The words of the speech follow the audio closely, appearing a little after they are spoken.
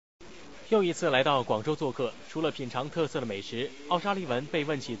又一次来到广州做客，除了品尝特色的美食，奥沙利文被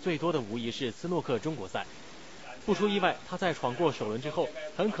问起最多的无疑是斯诺克中国赛。不出意外，他在闯过首轮之后，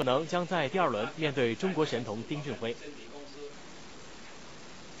很可能将在第二轮面对中国神童丁俊晖。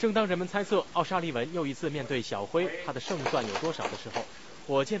正当人们猜测奥沙利文又一次面对小辉，他的胜算有多少的时候，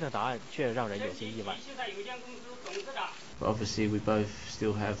火箭的答案却让人有些意外。Obviously, we both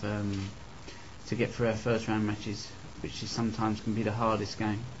still have to get through our first round matches, which is sometimes can be the hardest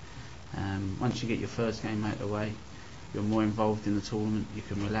game. Once you get your first game out of the way, you're more involved in the tournament. You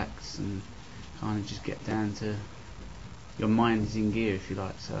can relax and kind of just get down to your mind is in gear, if you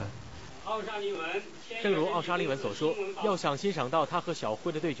like. So. 正如奥沙利文所说，要想欣赏到他和小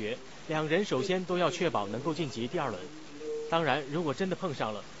辉的对决，两人首先都要确保能够晋级第二轮。当然，如果真的碰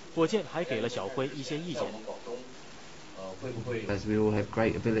上了，火箭还给了小辉一些意见。As we all have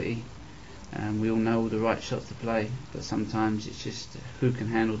great ability, we all know all the right shots to play, but sometimes it's just who can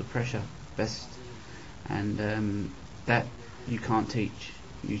handle the pressure best, and that you can't teach.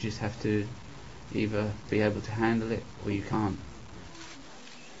 You just have to either be able to handle it or you can't.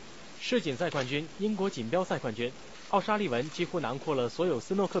 世锦赛冠军、英国锦标赛冠军，奥沙利文几乎囊括了所有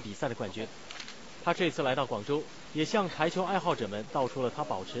斯诺克比赛的冠军。他这次来到广州，也向台球爱好者们道出了他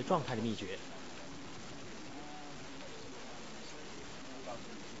保持状态的秘诀。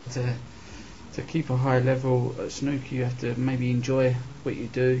To keep a high level at snooker, you have to maybe enjoy what you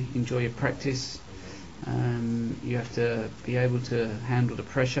do, enjoy your practice. You have to be able to handle the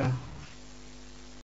pressure